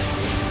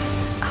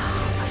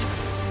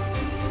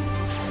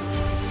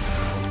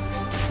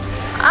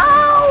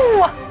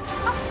 Ow!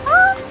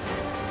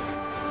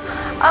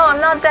 Oh,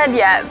 I'm not dead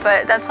yet,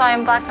 but that's why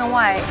I'm black and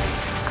white.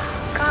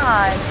 Oh,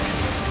 God.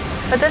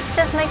 But this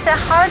just makes it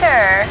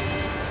harder.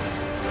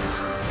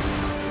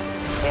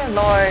 Dear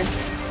Lord.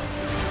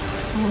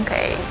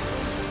 Okay.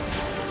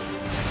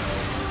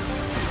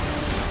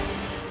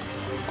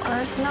 Well,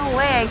 there's no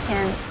way I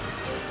can...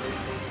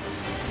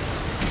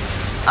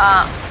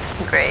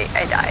 great,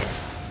 I died.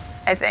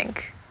 I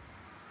think.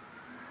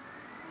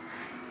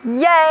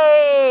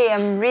 Yay!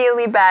 I'm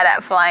really bad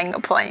at flying a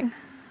plane.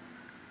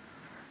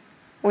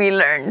 We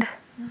learned.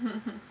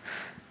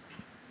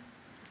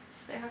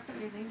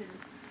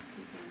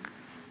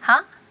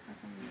 Huh?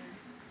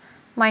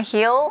 My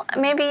heal?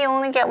 Maybe you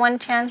only get one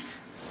chance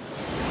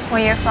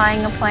when you're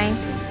flying a plane.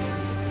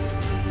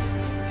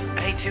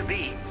 Hey,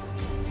 2B,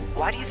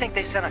 why do you think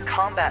they sent a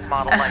combat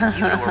model like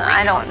you to a recon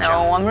I don't know.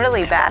 job? I'm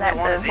really bad at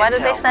this. Why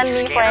did they send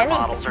me for Scanner anything?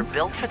 models are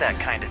built for that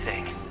kind of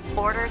thing.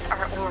 Orders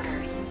are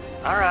orders.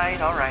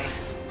 Alright, alright.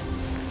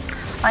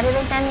 Why did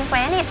they send me for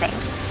anything?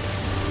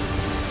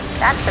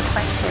 That's the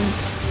question.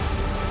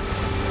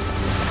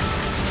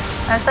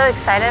 I was so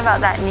excited about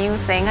that new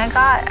thing I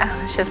got.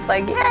 I was just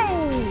like, yay!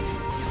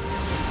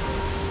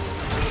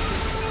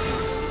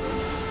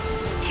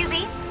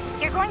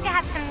 2B, you're going to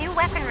have some new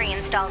weaponry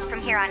installed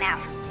from here on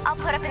out. I'll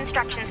put up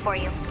instructions for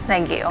you.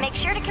 Thank you. Make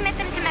sure to commit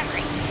them to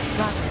memory.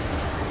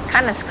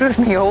 Kind of screwed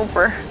me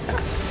over.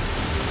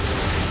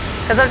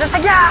 Because I'm just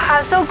like,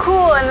 yeah, so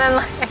cool, and then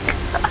like...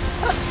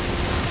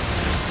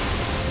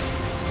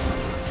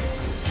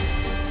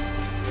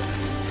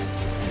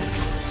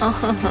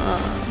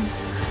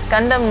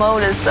 Gundam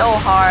mode is so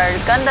hard.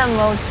 Gundam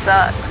mode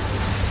sucks.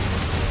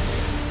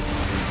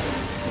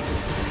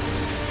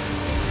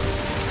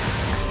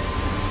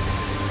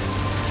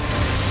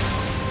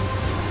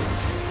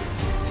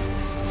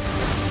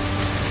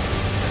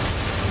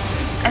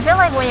 I feel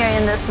like when you're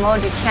in this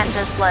mode, you can't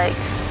just like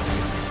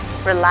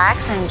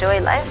relax and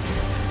enjoy life.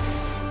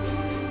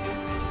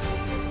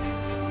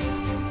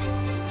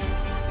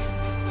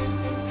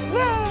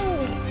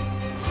 Yay!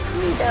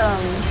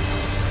 Freedom.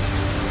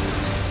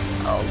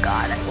 Oh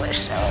God, I wish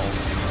so.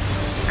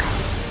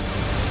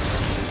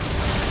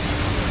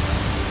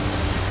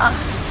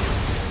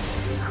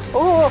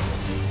 Oh.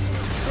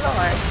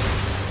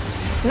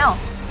 No.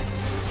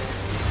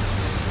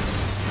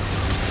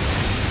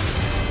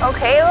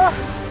 Okay.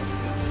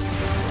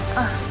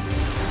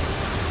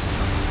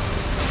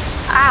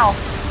 Ow.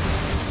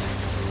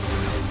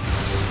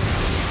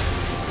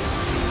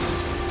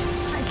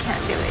 I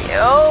can't do it.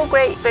 Oh,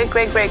 great, great,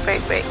 great, great,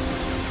 great, great.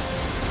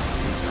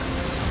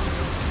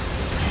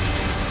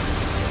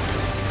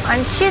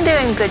 Aren't you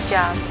doing a good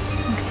job?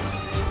 Okay.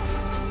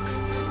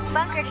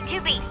 Bunker to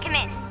 2B, come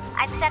in.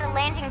 I've set a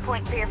landing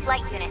point for your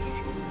flight units.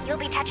 You'll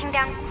be touching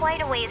down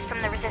quite a ways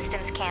from the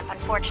Resistance camp,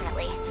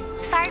 unfortunately.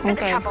 Sorry for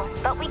the trouble,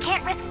 but we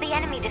can't risk the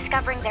enemy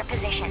discovering their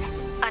position.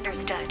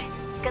 Understood.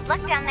 Good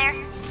luck down there.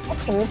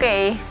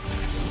 Okay.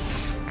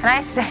 Can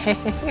I say?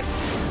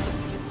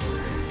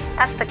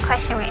 That's the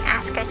question we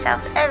ask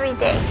ourselves every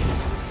day.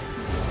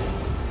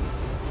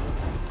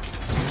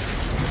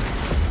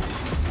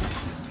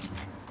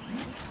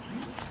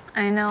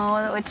 I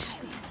know,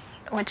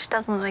 which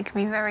doesn't make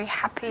me very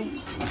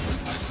happy.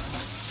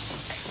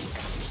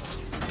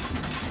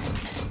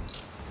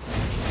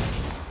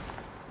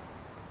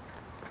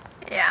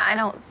 Yeah, I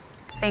don't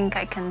think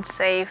I can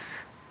save.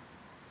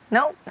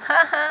 Nope.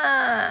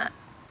 Haha.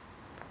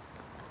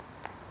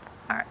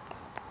 Alright.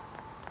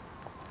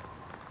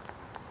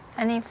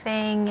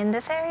 Anything in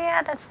this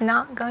area that's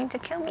not going to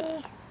kill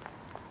me?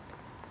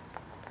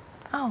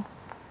 Oh.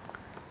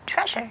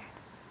 Treasure.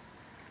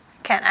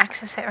 Can't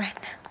access it right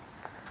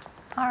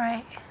now.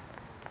 Alright.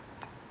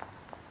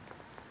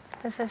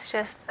 This is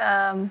just,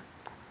 oh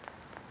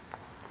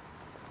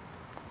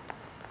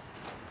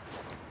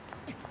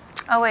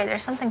wait,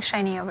 there's something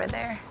shiny over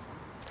there.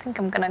 I think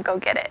I'm gonna go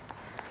get it.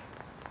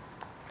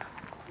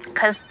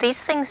 Because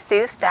these things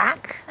do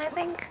stack, I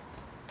think.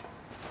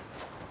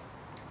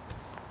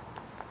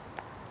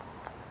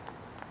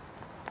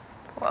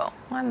 Whoa,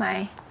 why am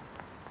I?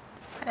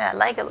 I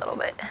like it a little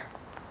bit.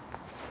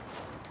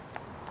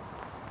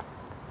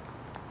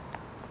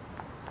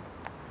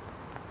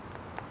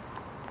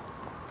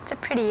 It's a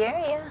pretty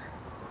area.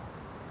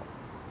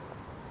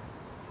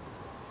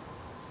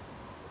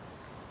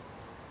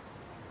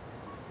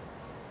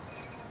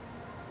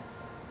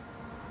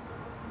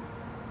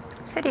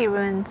 City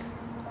ruins.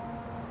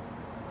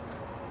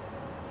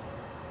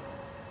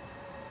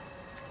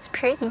 It's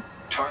pretty.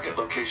 Target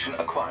location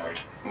acquired.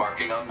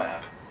 Marking on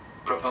map.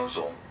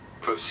 Proposal.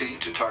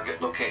 Proceed to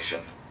target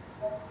location.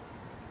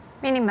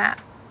 Minimap.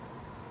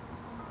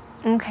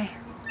 Okay.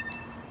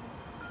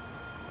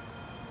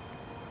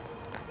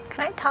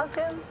 Can I talk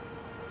to him?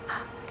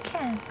 I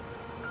can.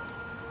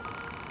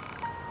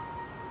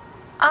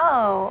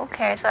 Oh,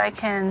 okay, so I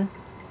can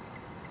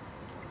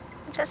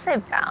just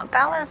say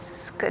balance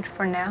is good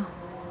for now.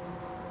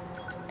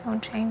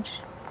 Don't change.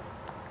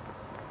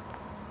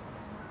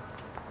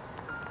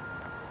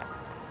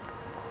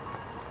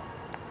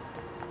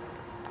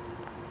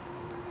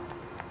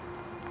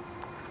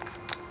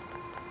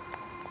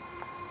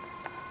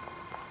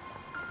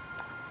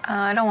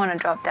 I don't want to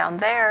drop down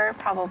there,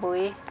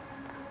 probably.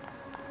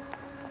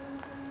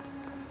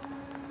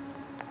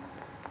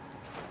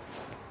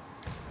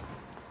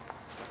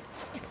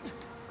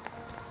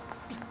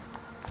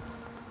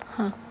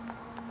 Huh.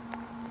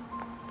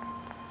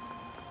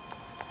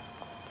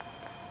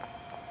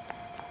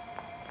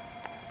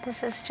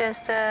 This is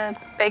just a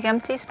big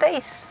empty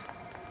space.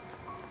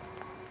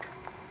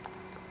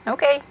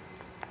 Okay.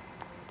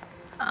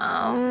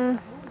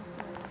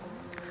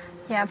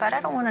 Yeah, but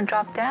I don't want to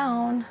drop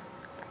down.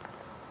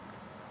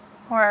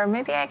 Or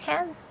maybe I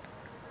can?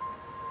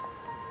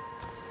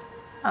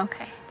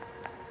 Okay.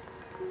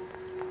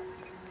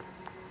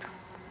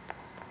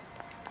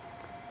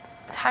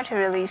 It's hard to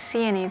really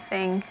see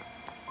anything.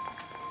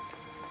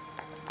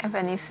 If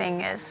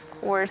anything is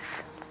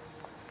worth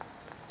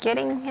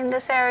getting in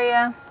this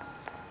area.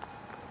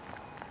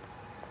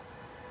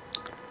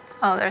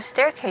 Oh, there's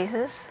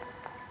staircases.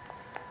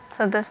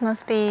 So this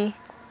must be...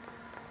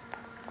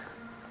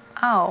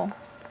 Oh.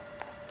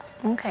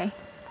 Okay.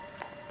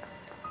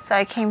 So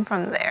I came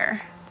from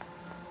there.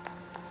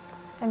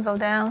 Then go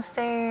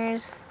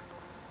downstairs.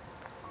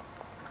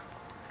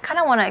 I kind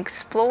of want to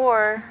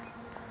explore,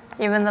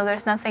 even though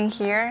there's nothing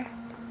here.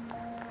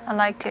 I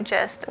like to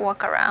just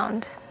walk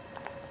around.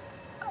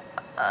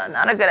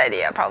 Not a good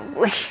idea,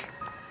 probably.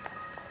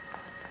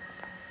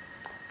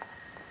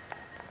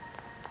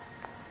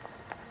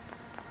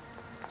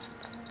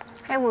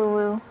 Hey, woo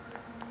woo.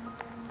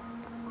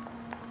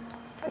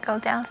 Go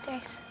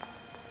downstairs.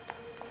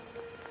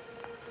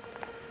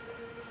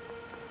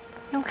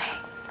 Okay.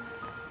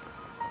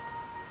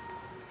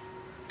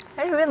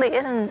 There really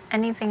isn't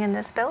anything in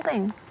this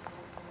building.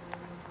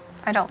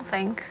 I don't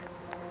think.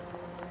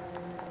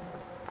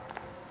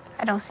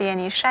 I don't see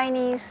any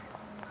shinies.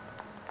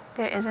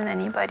 There isn't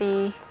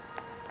anybody.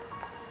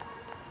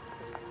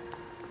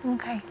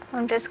 Okay,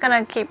 I'm just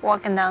gonna keep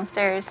walking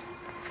downstairs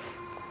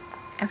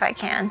if I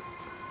can.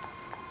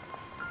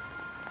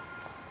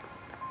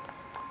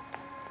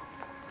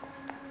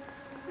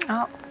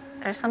 Oh,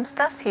 there's some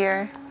stuff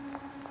here.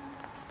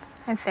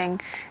 I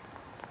think.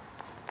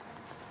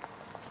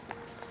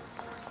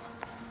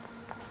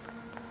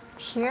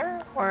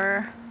 Here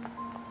or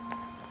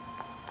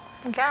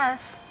I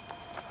guess.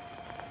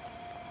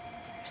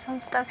 There's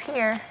some stuff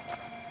here.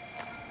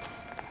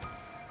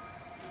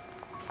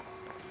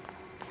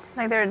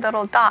 Like they're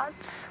little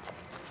dots,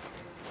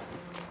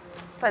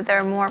 but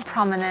they're more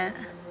prominent.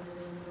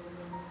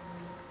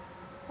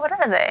 What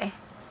are they?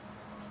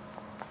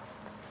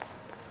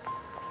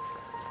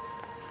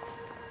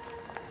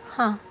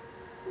 Huh.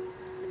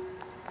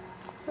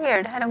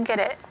 Weird, I don't get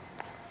it.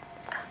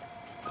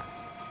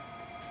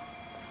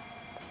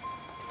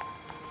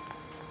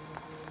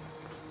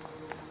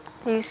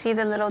 Do you see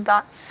the little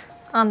dots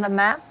on the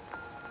map?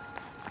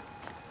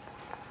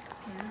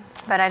 Yeah.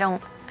 But I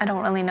don't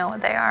really know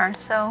what they are,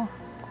 so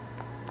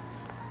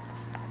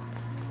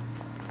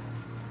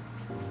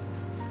I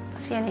don't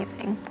see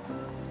anything.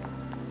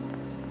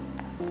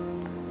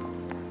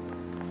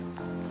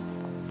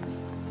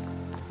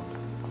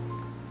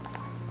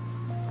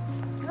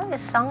 Oh,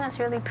 this song is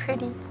really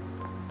pretty.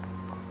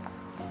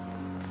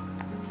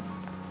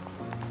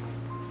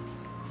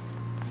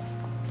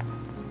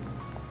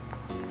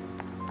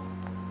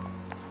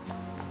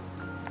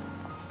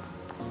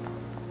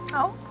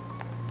 Oh,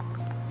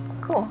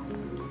 cool.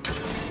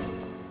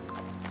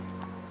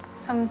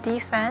 Some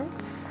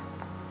defense.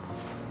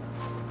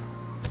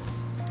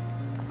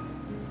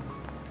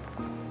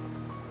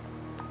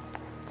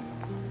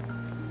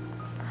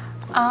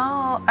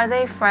 Oh, are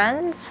they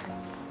friends?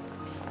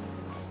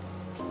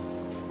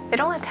 They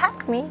don't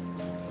attack me.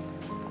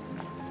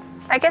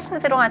 I guess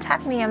if they don't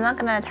attack me, I'm not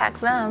gonna attack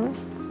them.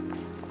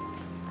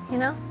 You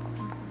know?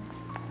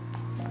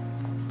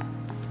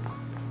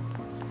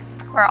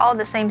 We're all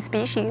the same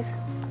species.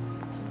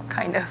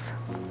 Kind of.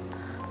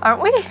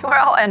 Aren't we? We're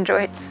all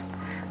androids.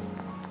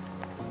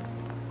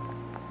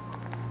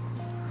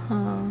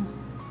 Huh.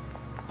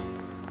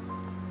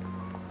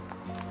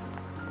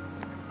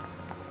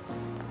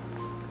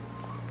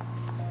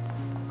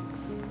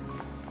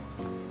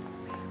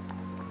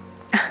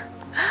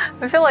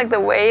 I feel like the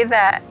way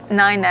that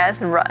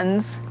 9S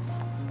runs,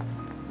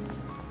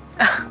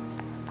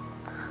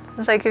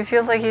 it's like it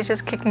feels like he's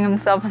just kicking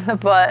himself in the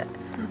butt.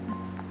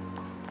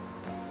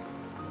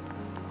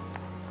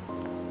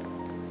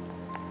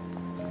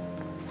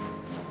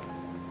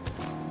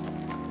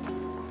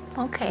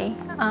 Okay,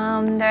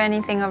 there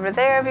anything over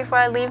there before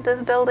I leave this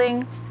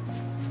building?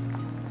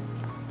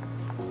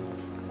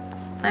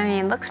 I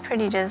mean, it looks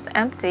pretty just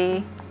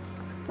empty.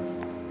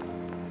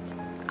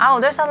 Oh,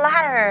 there's a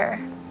ladder!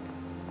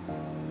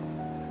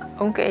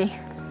 Okay.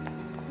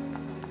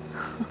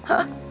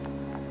 Alright,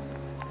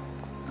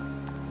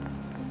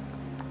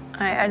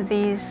 are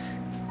these...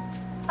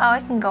 Oh, I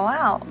can go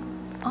out.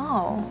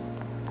 Oh.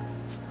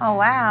 Oh,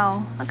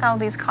 wow. Look at all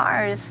these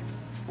cars.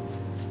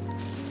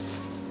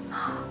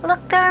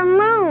 Look, there are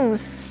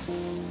moose!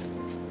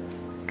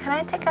 Can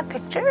I take a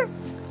picture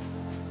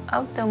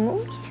of the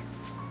moose?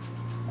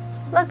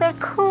 Look, they're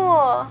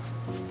cool!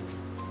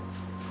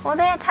 Well,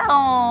 they attack.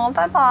 Oh,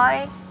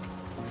 bye-bye.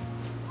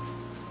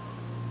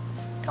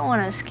 Don't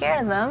want to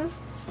scare them.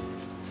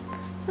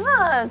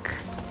 Look!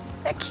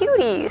 They're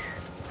cuties!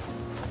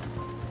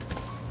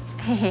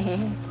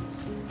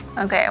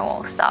 Okay, I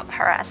won't stop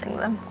harassing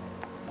them.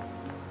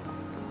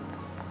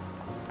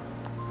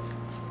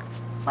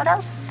 What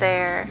else is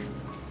there?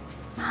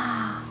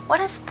 What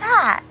is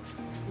that?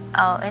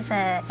 Oh, it's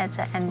an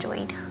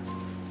android.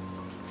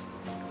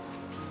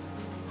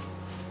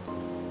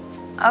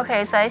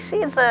 Okay, so I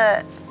see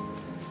the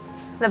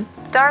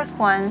dark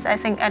ones. I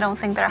don't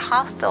think they're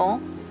hostile.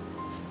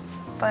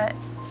 But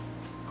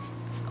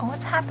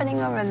what's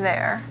happening over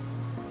there?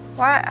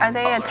 Why are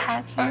they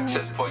attacking?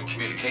 Access point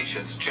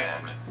communications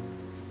jammed.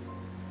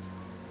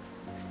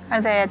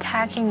 Are they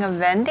attacking a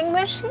vending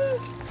machine?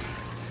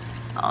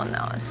 Oh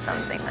no, it's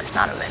something that's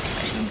not a vending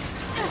machine.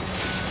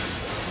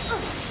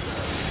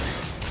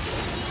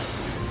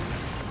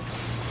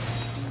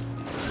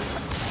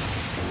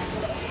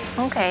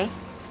 Okay.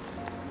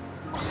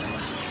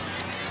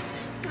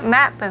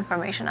 Map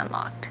information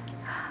unlocked.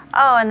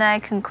 Oh, and then I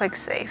can quick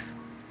save.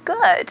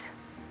 Good.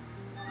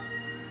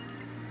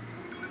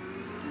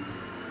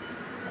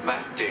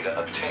 Map data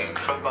obtained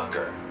from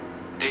bunker.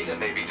 Data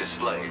may be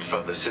displayed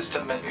from the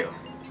system menu.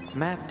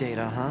 Map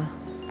data, huh?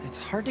 It's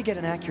hard to get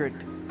an accurate...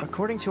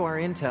 According to our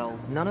intel,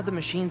 none of the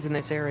machines in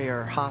this area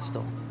are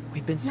hostile.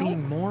 We've been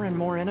seeing more and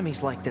more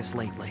enemies like this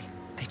lately.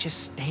 They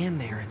just stand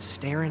there and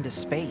stare into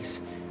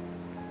space.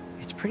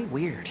 It's pretty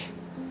weird.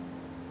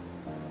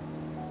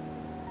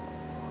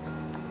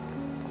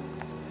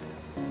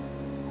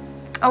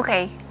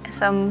 Okay,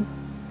 so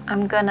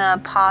I'm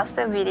gonna pause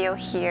the video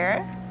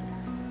here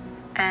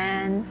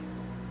and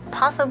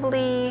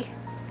possibly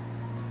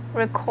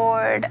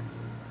record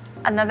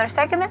another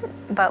segment,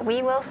 but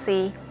we will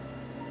see.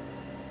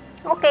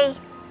 Okay.